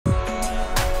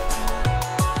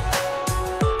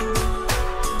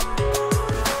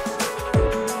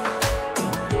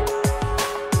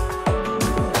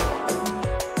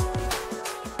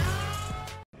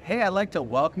I'd like to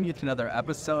welcome you to another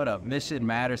episode of Mission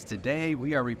Matters. Today,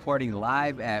 we are reporting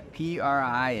live at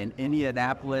PRI in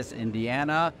Indianapolis,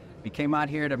 Indiana. We came out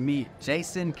here to meet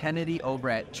Jason Kennedy over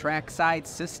at Trackside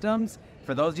Systems.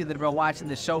 For those of you that have been watching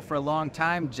the show for a long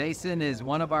time, Jason is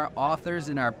one of our authors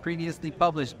in our previously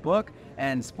published book.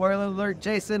 And spoiler alert,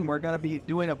 Jason, we're going to be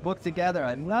doing a book together,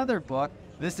 another book.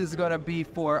 This is going to be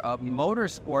for a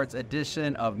motorsports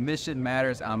edition of Mission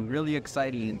Matters. I'm really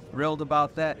excited and thrilled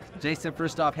about that. Jason,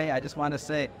 first off, hey, I just want to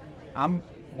say I'm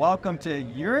welcome to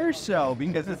your show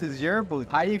because this is your booth.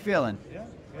 How are you feeling? Yeah,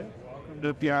 good. Welcome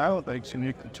to PRI. Thanks,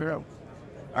 Unique True.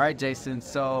 All right, Jason.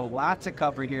 So lots to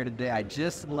cover here today. I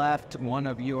just left one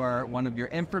of your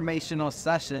informational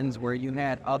sessions where you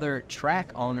had other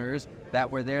track owners that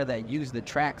were there that used the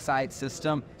Trackside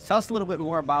system. Tell us a little bit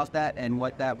more about that and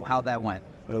how that went.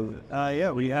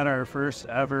 Yeah, we had our first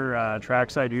ever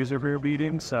Trackside user group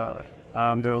meeting. So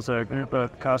there was a group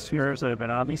of customers that have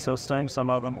been on the system. Some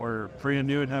of them were brand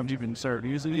new and haven't even started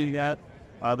using it yet.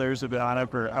 Others have been on it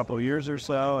for a couple of years or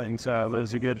so. And so it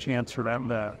was a good chance for them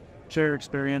to share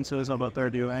experiences on what they're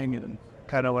doing and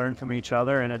kind of learn from each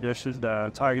other, in addition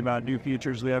to talking about new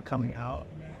features we have coming out,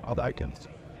 all that kind of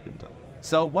stuff.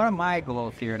 So one of my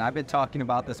goals here, and I've been talking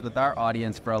about this with our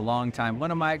audience for a long time,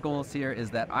 one of my goals here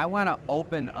is that I want to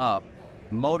open up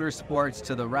motorsports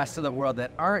to the rest of the world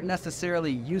that aren't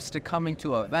necessarily used to coming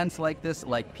to events like this,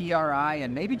 like PRI,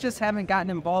 and maybe just haven't gotten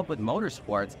involved with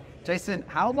motorsports. Jason,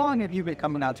 how long have you been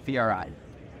coming out to PRI?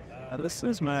 This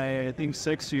is my, I think,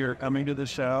 6th year coming to the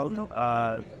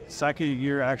show. Second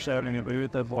year actually having a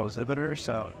booth at the exhibitor.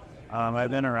 So I've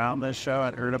been around this show.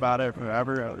 I'd heard about it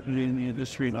forever. Everybody in the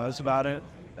industry knows about it.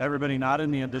 Everybody not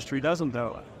in the industry doesn't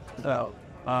know it. So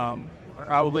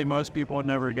probably most people would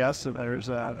never guess that there's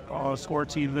a almost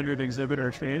 1,400 exhibitor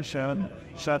trade show that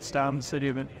shuts down the city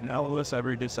of Indianapolis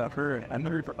every December. And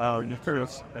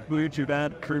there's a huge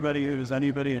event. Everybody who's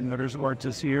anybody in motorsports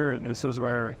is here, and this is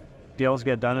where deals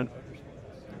get done.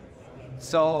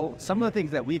 So some of the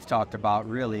things that we've talked about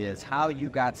really is how you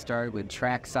got started with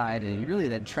Trackside and really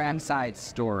the Trackside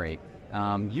story.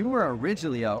 You were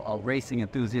originally a racing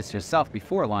enthusiast yourself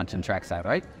before launching Trackside,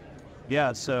 right?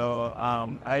 Yeah, so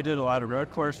I did a lot of road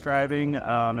course driving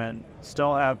and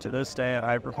still have to this day a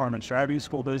high-performance driving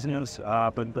school business,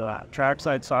 but the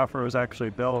Trackside software was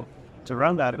actually built to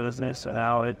run that business, and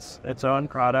now it's its own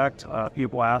product.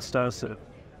 People asked us if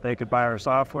they could buy our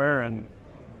software, and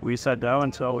we said no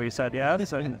until we said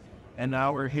yes, and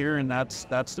now we're here, and that's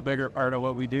the bigger part of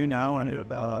what we do now, and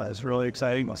it's really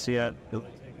exciting to see it.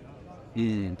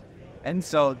 And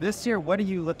so this year, what are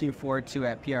you looking forward to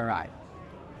at PRI?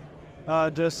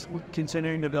 Just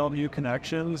continuing to build new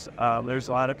connections. There's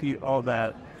a lot of people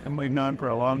that we've known for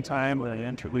a long time. They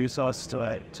introduce us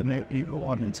to make people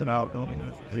want to know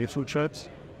building Facebook trips.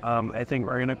 I think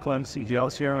we're going to cleanse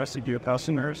CGLs here as to do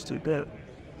customers to bit.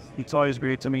 It's always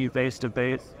great to meet face to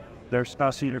face. They're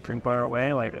especially from far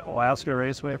away, like Alaska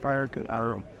Raceway Fire.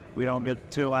 We don't get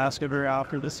to Alaska very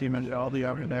often to see Majority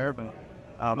over there, but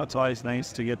it's always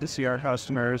nice to get to see our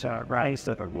customers and our rides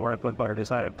that are work with our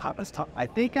decided Papa's talk. I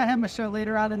think I have a show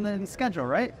later on in the schedule,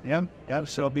 right? Yeah.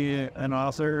 She'll be an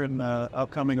author in the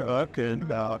upcoming book, and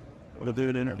we'll do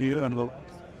an interview and we'll.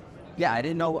 Yeah, I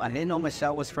didn't know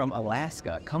Michelle was from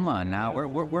Alaska. Come on now,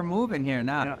 we're moving here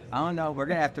now. Yeah. I don't know. We're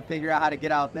gonna have to figure out how to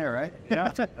get out there, right?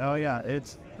 Yeah. Oh yeah.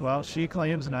 She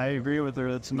claims, and I agree with her,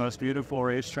 it's the most beautiful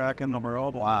racetrack in the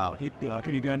world. Wow.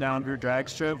 You go down her drag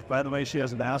strip. By the way, she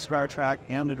has a NASCAR track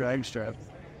and the drag strip.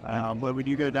 But when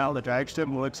you go down the drag strip,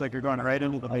 it looks like you're going right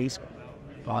into the ice.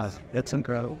 It's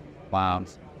incredible. Wow.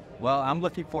 Well, I'm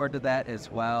looking forward to that as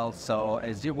well. So,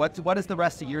 what does the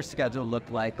rest of your schedule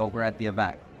look like over at the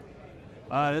event?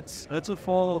 It's a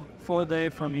full day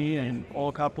for me and a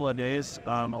full couple of days.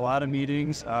 A lot of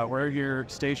meetings. We're here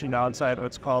stationed outside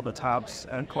what's called the TOPS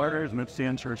headquarters, which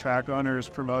stands for track owners,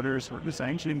 promoters, or the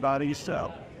sanctioning bodies.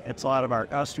 So it's a lot of our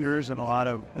customers and a lot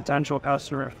of potential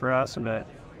customers for us, and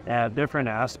at different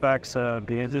aspects of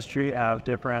the industry have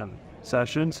different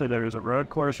sessions. So there's a road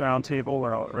course roundtable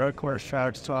where all road course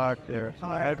tracks talk. There's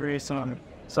a head race on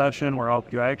session where all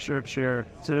drag strips share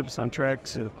tips and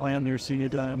tricks, plan their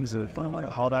seat times,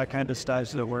 all that kind of stuff.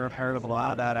 So we're a part of a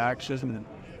lot of that action. And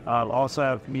also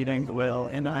have meetings with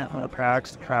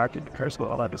Prax, track, and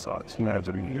personal episodes.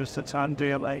 Just a ton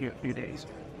to like a few days.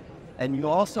 And you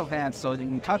also had, so you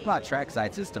can talk about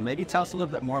Trackside System. Maybe tell us a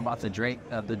little bit more about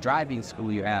the driving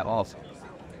school you have also.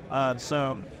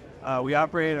 We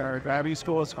operate our driving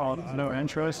school. It's called Auto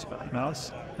Interest.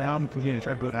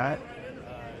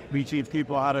 We teach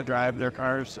people how to drive their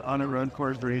cars on a road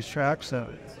course racetrack. So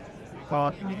call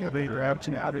it, they grab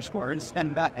to outer sports,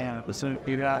 and so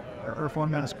you got a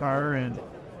performance car, and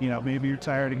maybe you're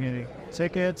tired of getting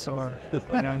tickets, or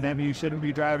maybe you shouldn't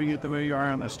be driving it the way you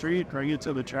are on the street. Bring it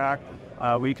to the track.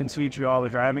 We can teach you all the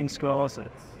driving skills.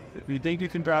 If you think you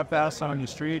can drive fast on the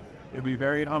street, you'll be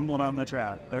very humbled on the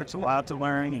track. There's a lot to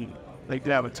learn. And they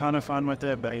could have a ton of fun with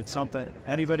it, but it's something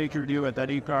anybody can do with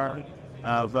any car.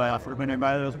 But when they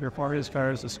buy those performance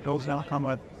cars, the skills now come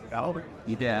with Albert.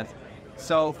 You did.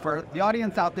 So for the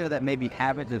audience out there that maybe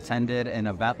haven't attended an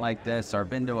event like this or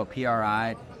been to a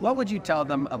PRI, what would you tell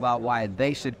them about why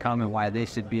they should come and why they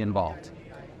should be involved?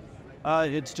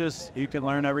 It's just, you can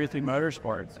learn everything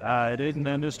motorsports. It is an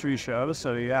industry show,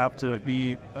 so you have to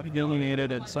be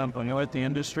affiliated at something with the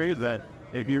industry, that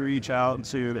if you reach out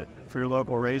to for your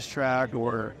local racetrack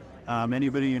or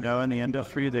anybody in the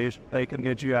industry, they can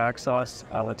get you access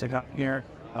to come here.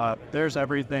 There's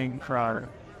everything from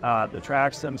the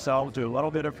tracks themselves, do a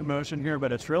little bit of promotion here,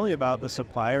 but it's really about the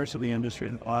suppliers of the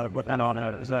industry. A lot of what on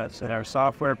it is that there are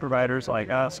software providers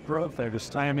like us, growth, there's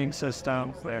timing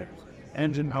systems, there's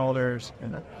engine holders,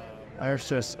 and there's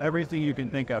just everything you can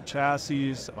think of,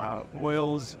 chassis,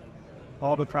 oils,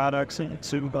 all the products,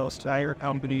 both tire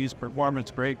companies,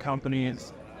 performance brake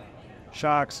companies,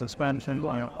 shocks, suspension,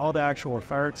 all the actual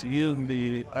parts,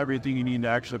 everything you need to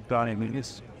actually put on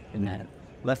it.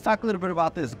 Let's talk a little bit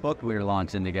about this book we're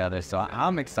launching together. So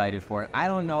I'm excited for it. I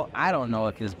don't know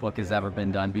if this book has ever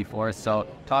been done before. So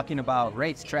talking about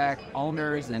racetrack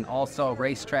owners and also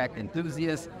racetrack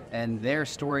enthusiasts and their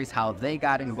stories, how they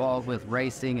got involved with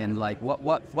racing and like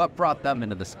what brought them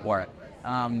into the sport.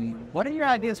 What are your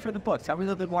ideas for the book? Tell me a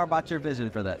little bit more about your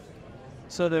vision for that.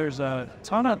 So there's a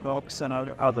ton of books and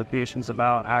other publications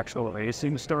about actual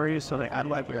racing stories. So they add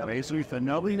like racing, but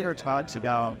nobody there talks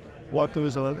about what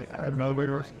goes on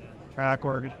motor track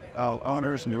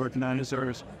owners and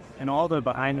organizers and all the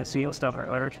behind the scenes stuff.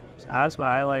 That's what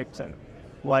I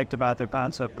liked about the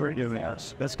concept we're doing.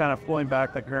 It's kind of pulling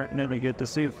back the curtain and we get to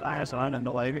see the eyes on and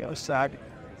the live side.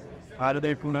 How do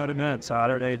they promote events? How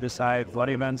do they decide what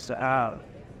events to have?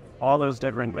 All those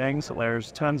different things. So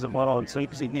there's tons of little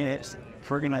secrets.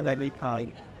 We're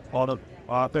gonna all the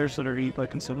authors that are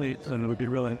looking silly, and it would be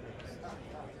really.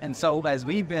 And so as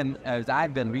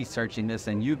I've been researching this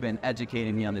and you've been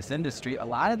educating me on this industry, a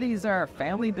lot of these are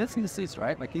family businesses,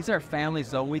 right? Like these are families.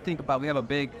 So we have a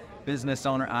big business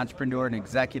owner, entrepreneur, and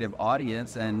executive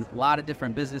audience, and a lot of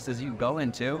different businesses you go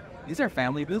into. These are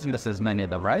family businesses, many of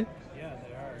them, right? Yeah,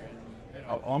 they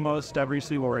are. Almost every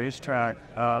single racetrack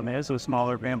is a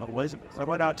smaller family. So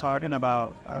we're not talking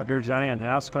about your giant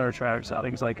NASCAR tracks,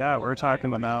 things like that. We're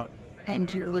talking about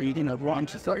and you're leading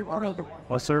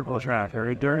a circle track or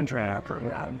a dirt track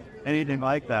or anything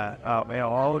like that.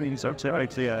 All of these are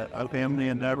typically a family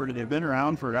endeavor. They've been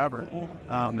around forever.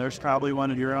 There's probably one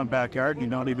in your own backyard and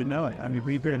you don't even know it. I mean,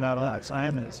 we've been out a lot of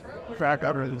time as track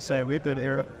owners and say we've been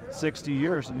here 60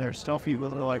 years and there's still people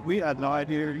that are like, we had no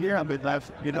idea you're here, but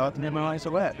that's, miles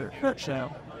away.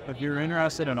 So if you're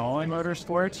interested in all in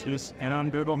motorsports, just on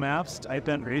Google Maps, type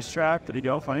in racetrack, that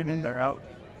you'll find it, they're out.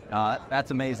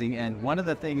 That's amazing. And one of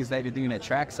the things that you're doing at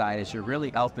Trackside is you're really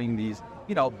helping these,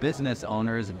 business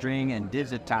owners bring and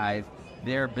digitize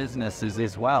their businesses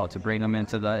as well to bring them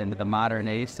into the modern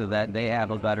age so that they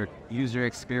have a better user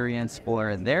experience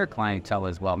for their clientele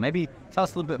as well. Maybe tell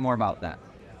us a little bit more about that.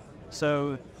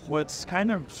 So what's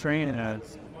kind of strange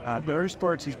is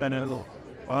motorsports has been in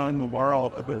the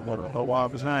world a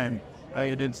long time.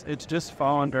 It's just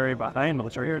fallen very behind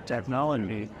with your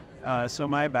technology. So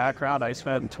my background, I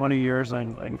spent 20 years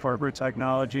in corporate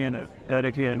technology and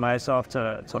dedicated myself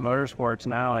to motorsports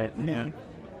now. And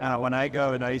when I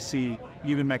go and I see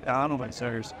even McDonald's,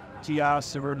 there's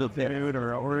kiosks or the food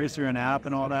or is there an app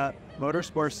and all that,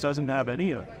 motorsports doesn't have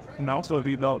any of it. And also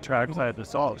we built Trackside to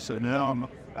solve. So now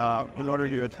in order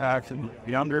to attract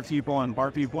younger people and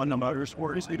more people into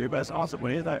motorsports, we do best also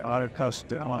way that auto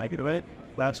custom like it.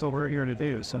 That's what we're here to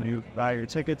do. So you buy your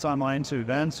tickets online to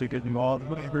events, you can do all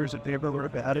the waivers and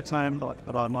paperwork ahead of time, but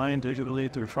online,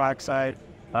 digitally through Trackside.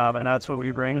 And that's what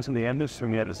we bring to the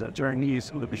industry is that journey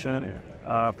solution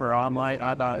for online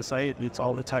on site. It's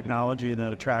all the technology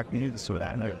that a track needs so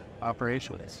that their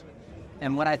operations.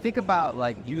 And when I think about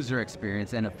like user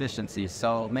experience and efficiency,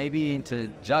 so maybe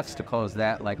to juxtapose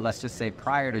that, like let's just say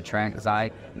prior to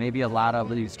Trackside, maybe a lot of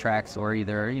these tracks were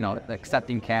either,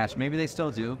 accepting cash, maybe they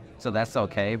still do, so that's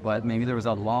okay, but maybe there was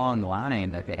a long line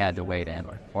that they had to wait in,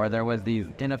 or there was these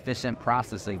inefficient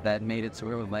processing that made it so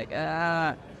it was like,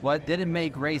 what didn't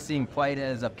make racing quite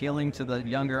as appealing to the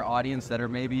younger audience that are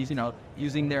maybe,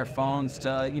 using their phones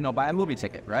to, buy a movie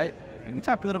ticket, right? Can you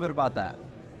talk a little bit about that?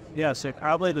 Yeah, so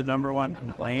probably the number one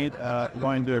complaint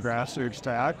going to a grassroots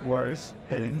track was,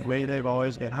 and the way they've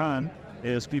always get hung,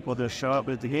 is people just show up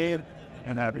at the gate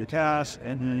and have your cash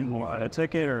and then you want a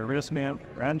ticket or a wristband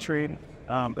for entry.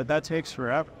 But that takes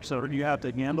forever. So you have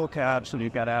to handle cash, and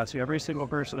you've got to ask every single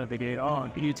person at the gate, oh,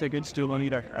 you need tickets to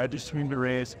Lonita, registering to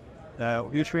race.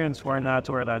 You transfer that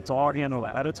to where that's all handled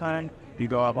ahead of time. You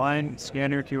go online,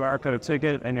 scan your QR code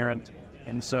ticket, and you're in.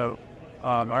 And so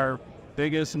our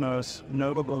biggest, most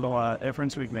notable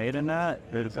difference we've made in that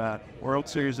is World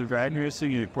Series of Drag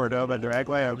Racing in Cordova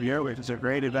Dragway every year, which is a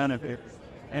great event if you're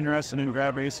interested in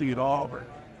drag racing at all, or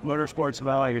motorsports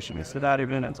evaluation. So that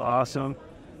event, it's awesome.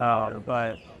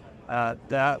 But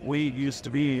that wait used to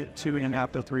be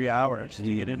 2.5 to 3 hours to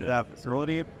get into that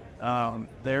facility.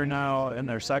 They're now in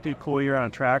their second cool year on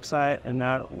Trackside, and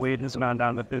that wait has gone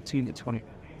down to 15 to 20.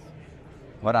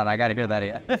 Hold on, I gotta hear that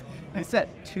again. You said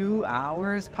 2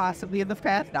 hours possibly in the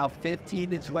past, now 15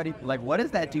 to 20. Like, what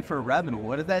does that do for revenue?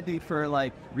 What does that do for,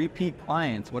 like, repeat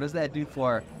clients? What does that do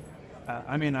for...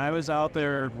 I mean, I was out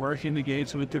there working the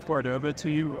gates with the Cordova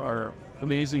team, are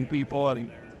amazing people,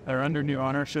 and they're under new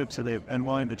ownership, so they've been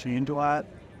willing to change a lot.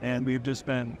 And we've just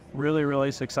been really,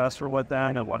 really successful with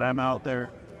that. And when I'm out there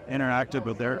interacting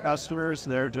with their customers,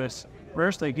 they're just,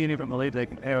 first, they can't even believe they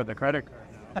can pay with a credit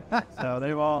card. So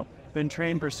they've all been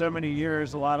trained for so many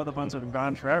years. A lot of the ones that have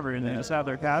gone forever, and they just have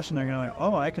their cash, and they're going like,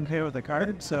 oh, I can pay with a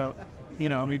card. So, you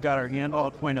know, we've got our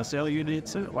handheld point of sale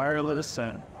units, wireless,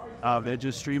 and it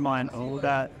just streamlined all of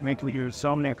that, making you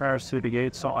so many cars through the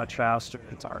gate so much faster.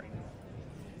 It's hard.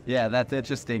 Yeah, that's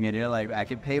interesting. And you're like, I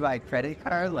can pay by credit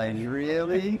card? Like,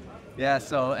 really? Yeah,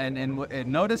 so, and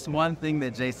notice one thing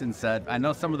that Jason said. I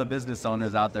know some of the business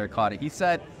owners out there caught it. He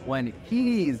said when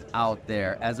he's out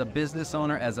there as a business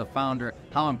owner, as a founder,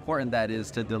 how important that is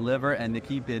to deliver and to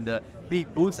keep it, to be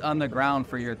boots on the ground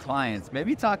for your clients.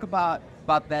 Maybe talk about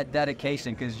that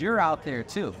dedication, because you're out there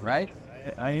too, right?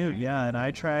 I am, yeah, and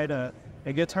I try to,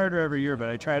 it gets harder every year, but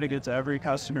I try to get to every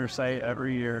customer site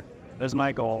every year as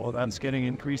my goal. That's getting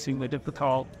increasingly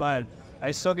difficult, but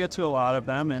I still get to a lot of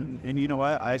them, and you know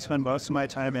what? I spend most of my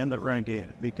time in the front gate,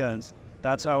 because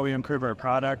that's how we improve our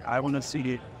product. I want to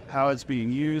see how it's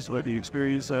being used, what the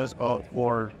experience is, both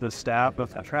for the staff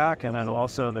of the track and then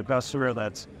also the customer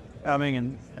that's coming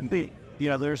and you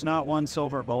know, there's not one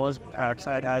silver bullet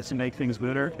Trackside has to make things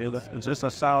better. It's just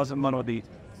 1,000 little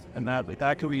details. And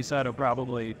that could be said of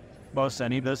probably most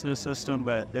any business system,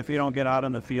 but if you don't get out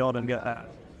in the field and get that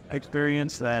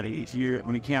experience, that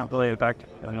when you can't really affect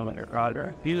your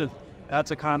product.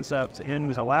 That's a concept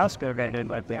in Alaska,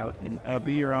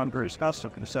 be your own first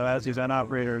customer. So as these event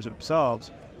operators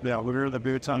themselves, we're the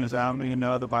boots on the ground, we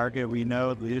know the market, we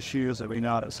know the issues, that we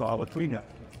know how to solve what we know.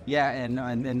 Yeah,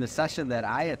 and in the session that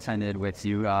I attended with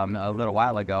you a little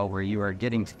while ago, where you were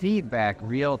getting feedback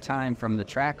real time from the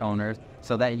track owners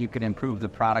so that you could improve the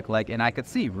product, and I could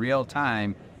see real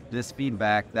time this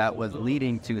feedback that was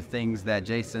leading to things that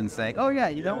Jason's saying, oh yeah,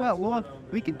 you know what, well,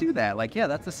 we could do that. Like, yeah,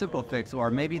 that's a simple fix, or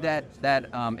maybe that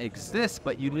exists,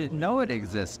 but you didn't know it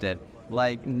existed.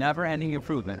 Like, never-ending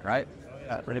improvement, right?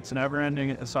 Yeah, it's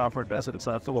never-ending software business.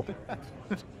 That's the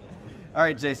All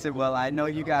right, Jason, well, I know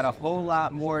you got a whole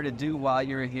lot more to do while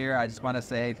you're here. I just want to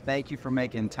say thank you for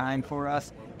making time for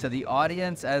us. To the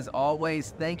audience, as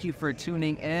always, thank you for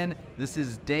tuning in. This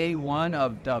is day one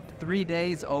of 3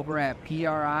 days over at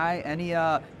PRI. Any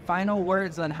final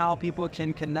words on how people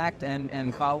can connect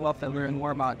and follow up and learn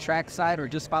more about Trackside, or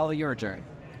just follow your journey?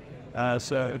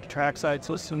 So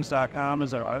TracksideSystems.com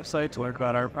is our website to learn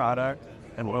about our product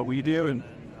and what we do. And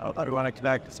if you want to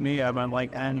connect with me, I'm on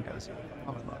LinkedIn.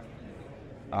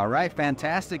 All right,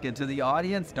 fantastic. And to the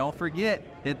audience, don't forget,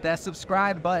 hit that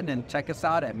subscribe button and check us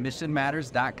out at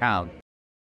missionmatters.com.